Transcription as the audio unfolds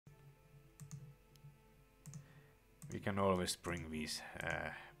can always bring these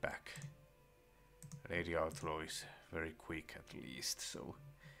back. Lady Outlaw is very quick at least, so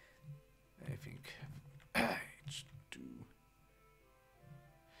I think it's do.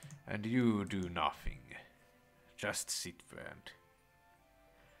 And you do nothing. Just sit there and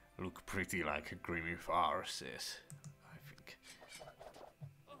look pretty like a grimy farces, I think.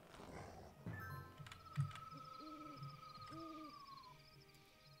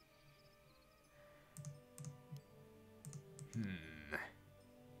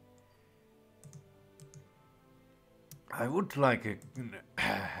 I would like a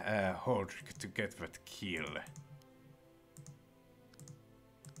Hodrick to get that kill.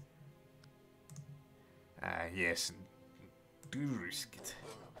 Yes, do risk it.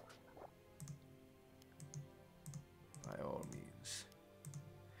 By all means.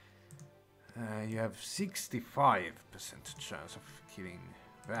 You have 65% chance of killing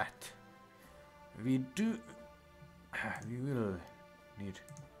that. We will need...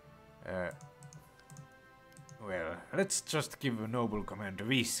 well, let's just give a noble commander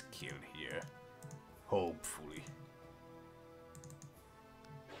this kill here. Hopefully.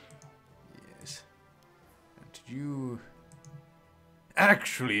 Yes. And you...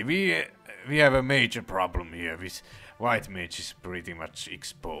 Actually, we have a major problem here. This white mage is pretty much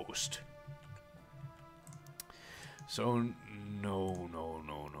exposed. So, no.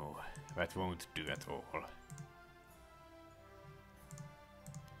 That won't do at all.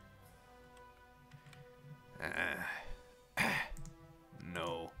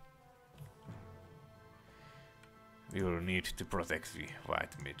 No. We will need to protect the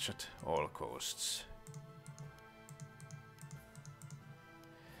white mage at all costs.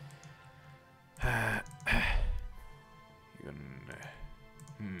 Hmm.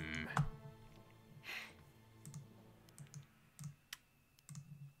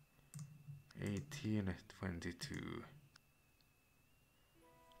 1822.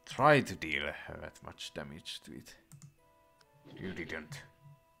 Try to deal that much damage to it. You didn't.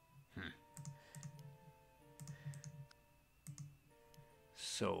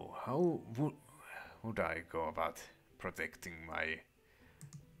 So, how would I go about protecting my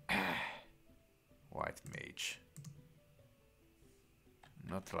white mage?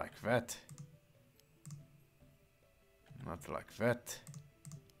 Not like that. Not like that.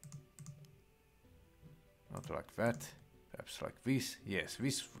 Not like that. Perhaps like this. Yes,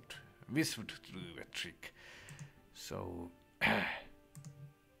 this would do a trick. So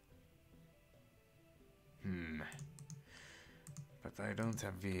but I don't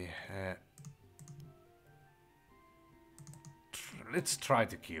have the let's try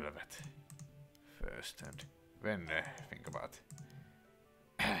to kill that first and then think about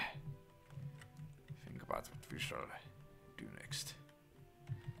what we shall do next.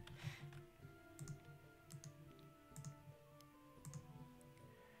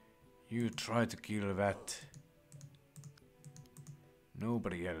 You try to kill that.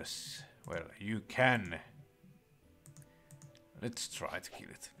 Nobody else. Well, you can. Let's try to kill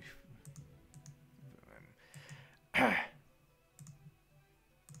it.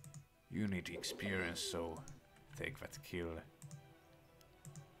 You need experience, so take that kill.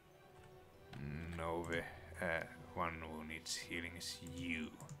 No, the one who needs healing is you.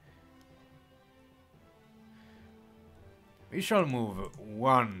 We shall move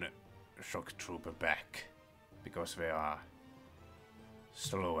one shock trooper back, because they are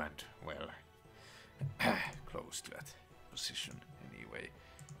slow and, well, close to that position anyway.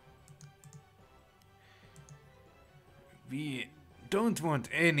 We don't want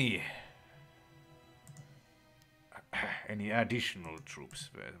any additional troops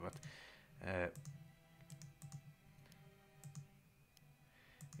there, but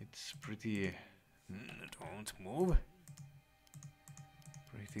it's pretty... don't move.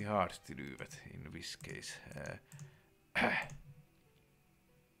 Pretty hard to do that in this case.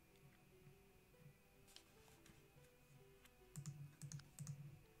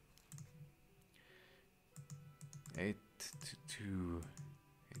 8 to 2,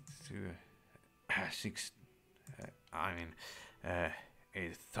 8 to 6. I mean,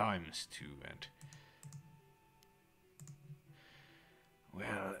 8 times 2, and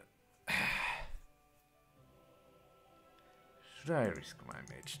well, should I risk my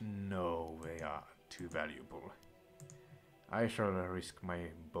mage? No, they are too valuable. I shall risk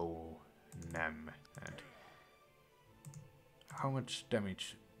my bow Nam, and how much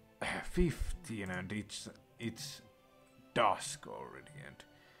damage? 15, and it's dusk already, and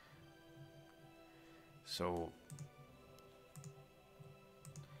so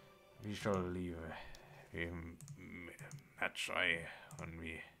we shall leave him a try when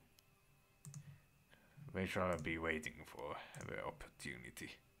we shall be waiting for the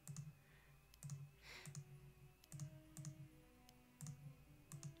opportunity.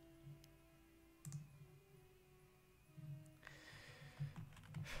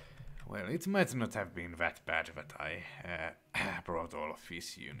 Well, it might not have been that bad that I brought all of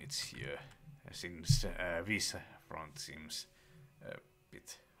these units here, since this front seems a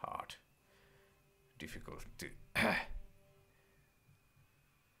bit hard, difficult to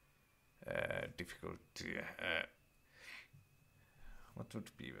what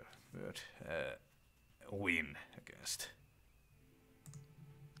would be the word? Win against.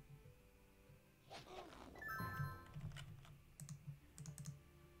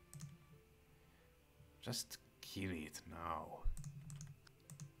 Just kill it now.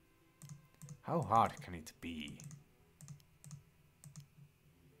 How hard can it be?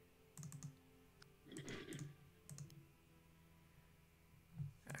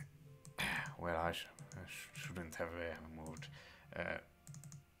 Well, I shouldn't have moved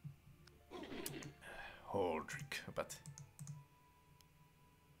Holdrick, but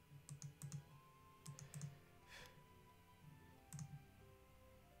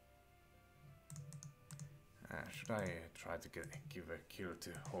should I try to give a kill to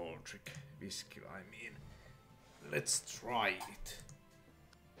Holdrick? This kill, I mean. Let's try it.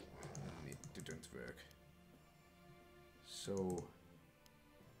 It didn't work. So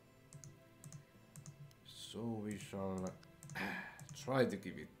we shall try to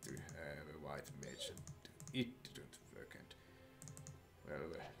give it to the white mage, and it didn't work, and well,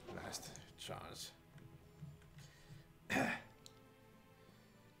 the last chance.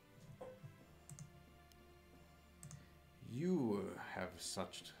 You have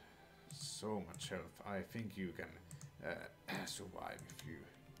so much health. I think you can survive if you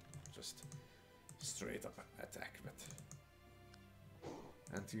just straight up attack that.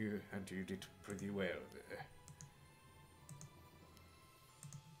 And you did pretty well there.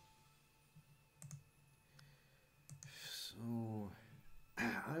 So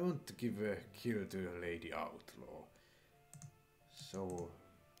I want to give a kill to a Lady Outlaw. So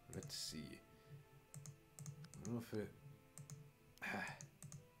let's see. One of the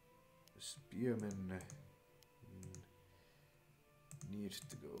spearmen need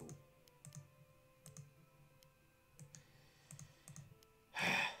to go.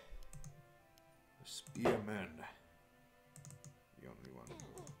 Spearman, the only one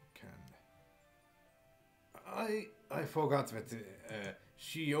who can. I forgot that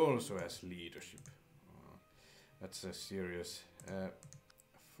she also has leadership. That's a serious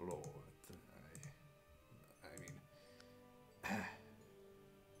flaw. I mean,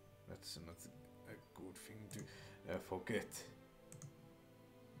 that's not a good thing to forget.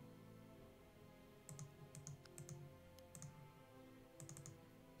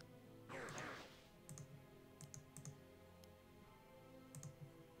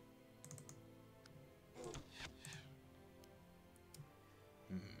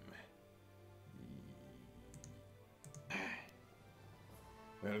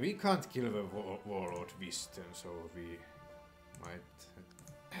 Well, we can't kill the warlord Visten, so we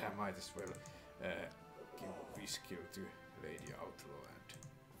might as well give this kill to Lady Outlaw and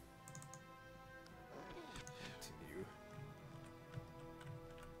continue.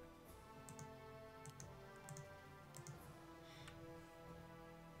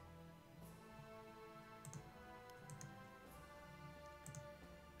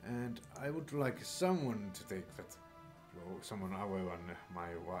 And I would like someone to take that. Someone other than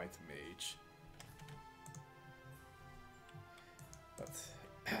my white mage. But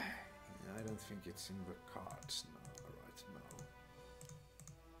I don't think it's in the cards now, right now.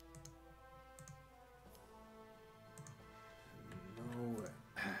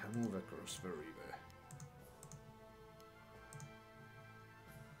 No, move across the river.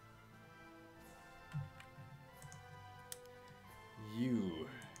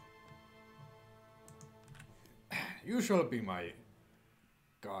 You shall be my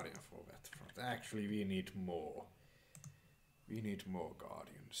guardian for that front. Actually, we need more. We need more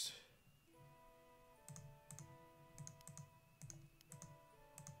guardians.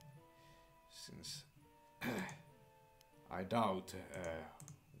 Since I doubt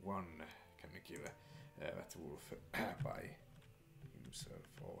one can kill that wolf by himself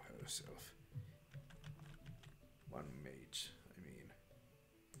or herself. One mage, I mean.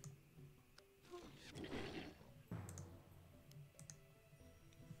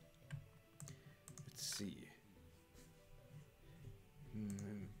 See.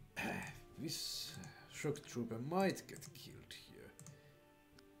 This shock trooper might get killed here.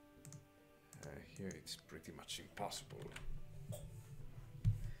 Here it's pretty much impossible.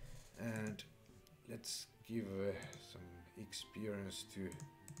 And let's give some experience to.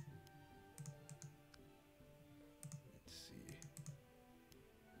 Let's see.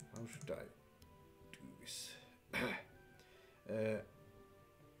 How should I do this?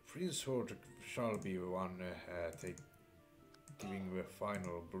 Prince Horde shall be one giving the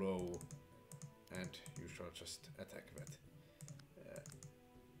final blow, and you shall just attack that.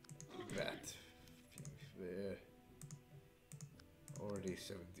 That thing there. Already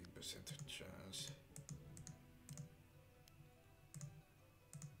 17% chance.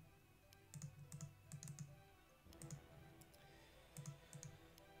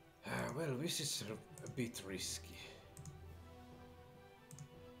 Well, this is a bit risky.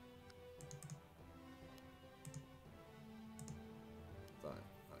 What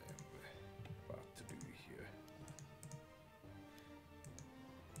I am about to do here.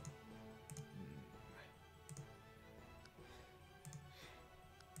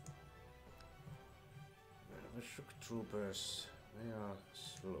 Well, the shock troopers, they are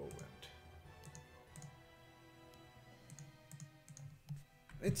slow and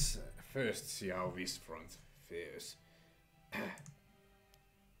let's first see how this front fares.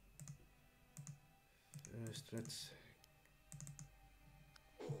 First, let's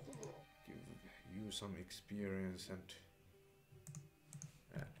give you some experience, and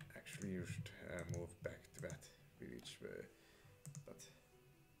actually you should move back to that village there. But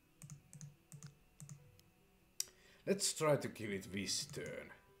let's try to kill it this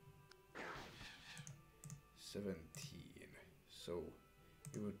turn. 17. So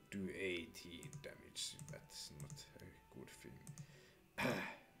you would do 18 damage. That's not a good thing.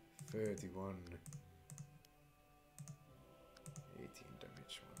 31. 18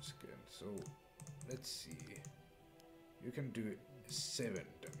 damage once again. So let's see. You can do 7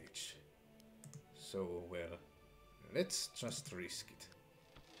 damage. So well, let's just risk it.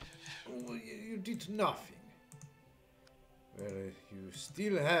 Oh, you did nothing. Well, you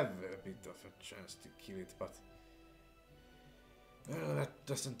still have a bit of a chance to kill it, but well, that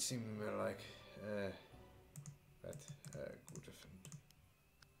doesn't seem like that good of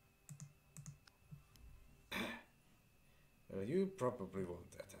an. Well, you probably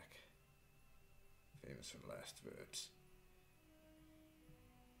won't attack. Famous last words.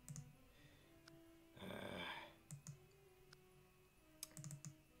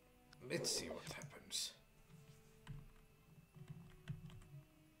 Let's see what happens.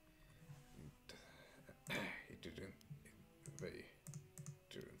 It didn't. They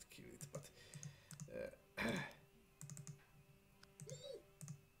didn't kill it, but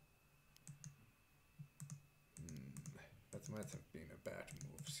that might have been a bad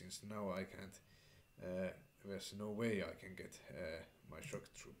move, since now I can't. There's no way I can get my shock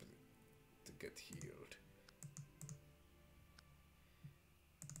trooper to get healed.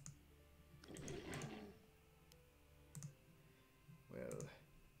 Well,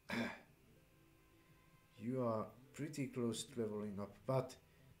 you are pretty close to leveling up, but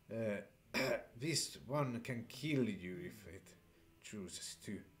this one can kill you if it chooses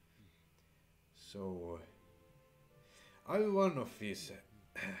to. So I'm one of these.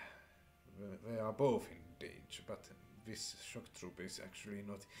 They are both in danger, but this shock trooper is actually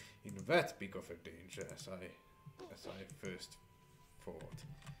not in that big of a danger as I first thought,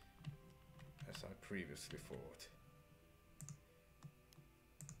 as I previously thought.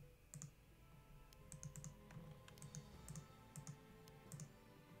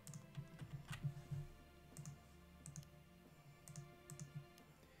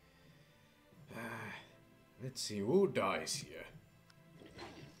 Let's see who dies here.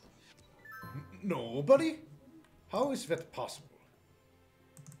 Nobody? How is that possible?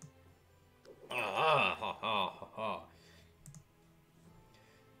 Ah, ha, ha, ha, ha.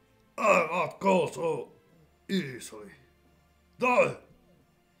 I not go so easily. Die!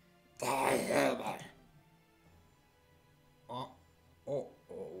 Die, human! Oh.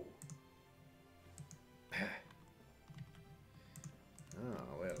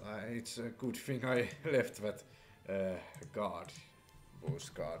 Well, it's a good thing I left that those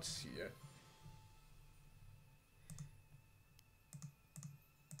guards here.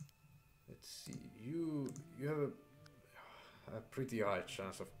 Let's see, you have a pretty high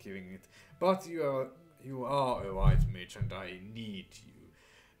chance of killing it, but you are a white mage, and I need you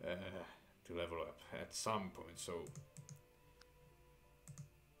to level up at some point. So,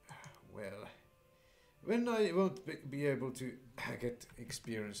 well. When I won't be able to get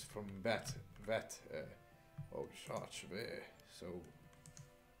experience from that charge there, so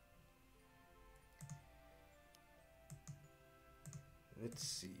let's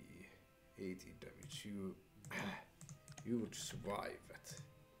see, 18 damage. You would survive that.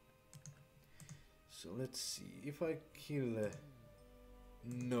 So let's see, if I kill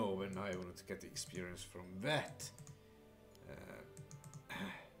no, and I won't get experience from that. I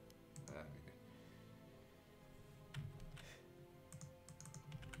mean,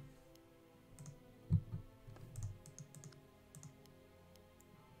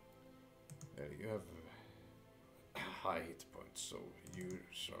 well, you have high hit points, so you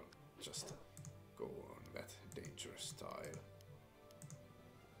shall just go on that dangerous style.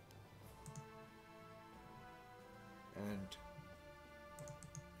 And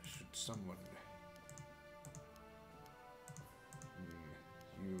should someone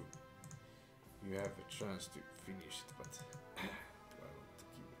you have a chance to finish it, but I want to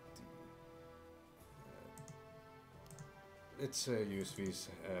give it to you. Let's use these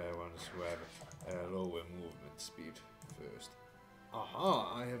ones who have lower movement speed first.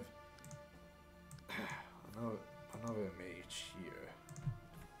 Aha! I have another mage here.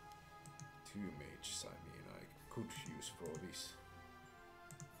 2 mages, I mean, I could use for this.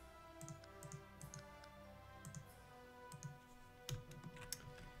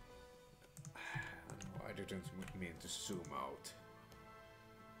 No, I didn't mean to zoom out.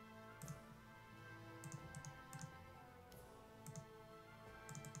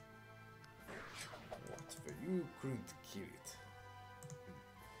 What? You couldn't kill it.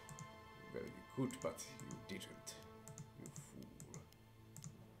 Well, you could, but you didn't. You fool.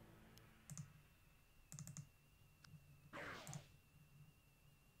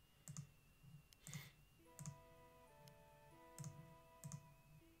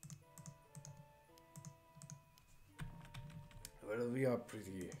 Well, we are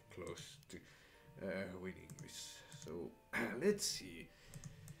pretty close to winning this. So, let's see.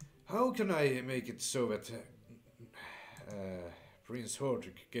 How can I make it so that Prince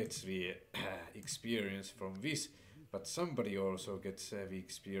Hodrick gets the experience from this, but somebody also gets the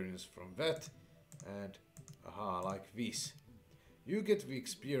experience from that, and aha, like this. You get the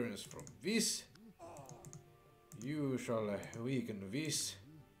experience from this. You shall weaken this.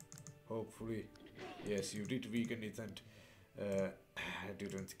 Hopefully, yes, you did weaken it and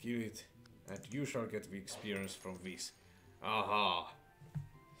didn't kill it, and you shall get the experience from this. Aha.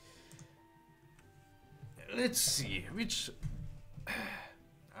 Let's see, which...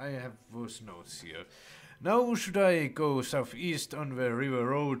 I have those notes here. Now should I go southeast on the river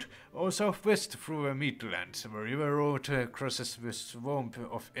road or southwest through the Midlands? The river road crosses the swamp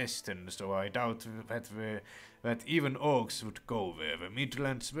of Eston, so I doubt that even orcs would go there. The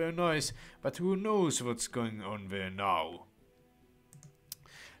Midlands were nice, but who knows what's going on there now?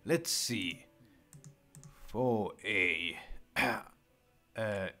 Let's see. 4A.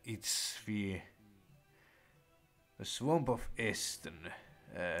 It's the swamp of Eston.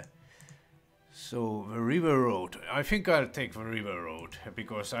 So the river road. I think I'll take the river road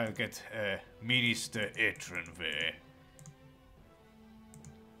because I'll get Minister Etron there.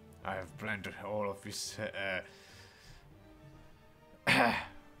 I have planned all of this.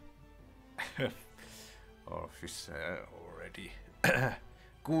 All of this already.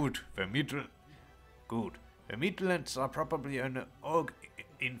 Good. Good. The Midlands are probably an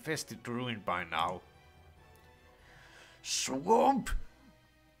orc-infested ruin by now. Swamp?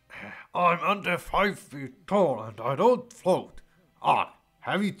 I'm under 5 feet tall and I don't float.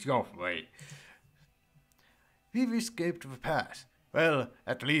 Have it your way. We've escaped the pass. Well,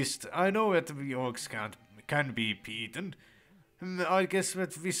 at least I know that the orcs can be beaten. I guess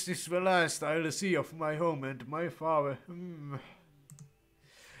that this is the last I'll see of my home and my father.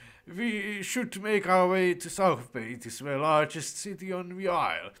 We should make our way to South Bay. It is the largest city on the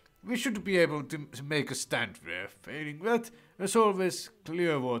isle. We should be able to make a stand there. Failing that, there's always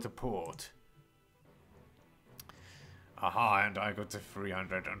Clearwater Port. Aha, and I got a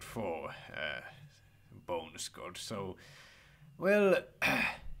 304 bonus code. So, well,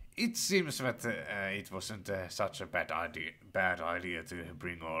 it seems that it wasn't such a bad idea to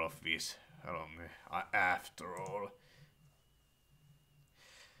bring all of this along after all.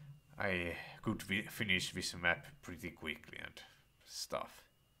 I could finish this map pretty quickly and stuff.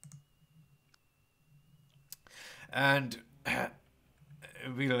 And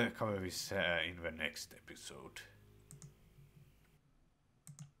we'll cover this in the next episode.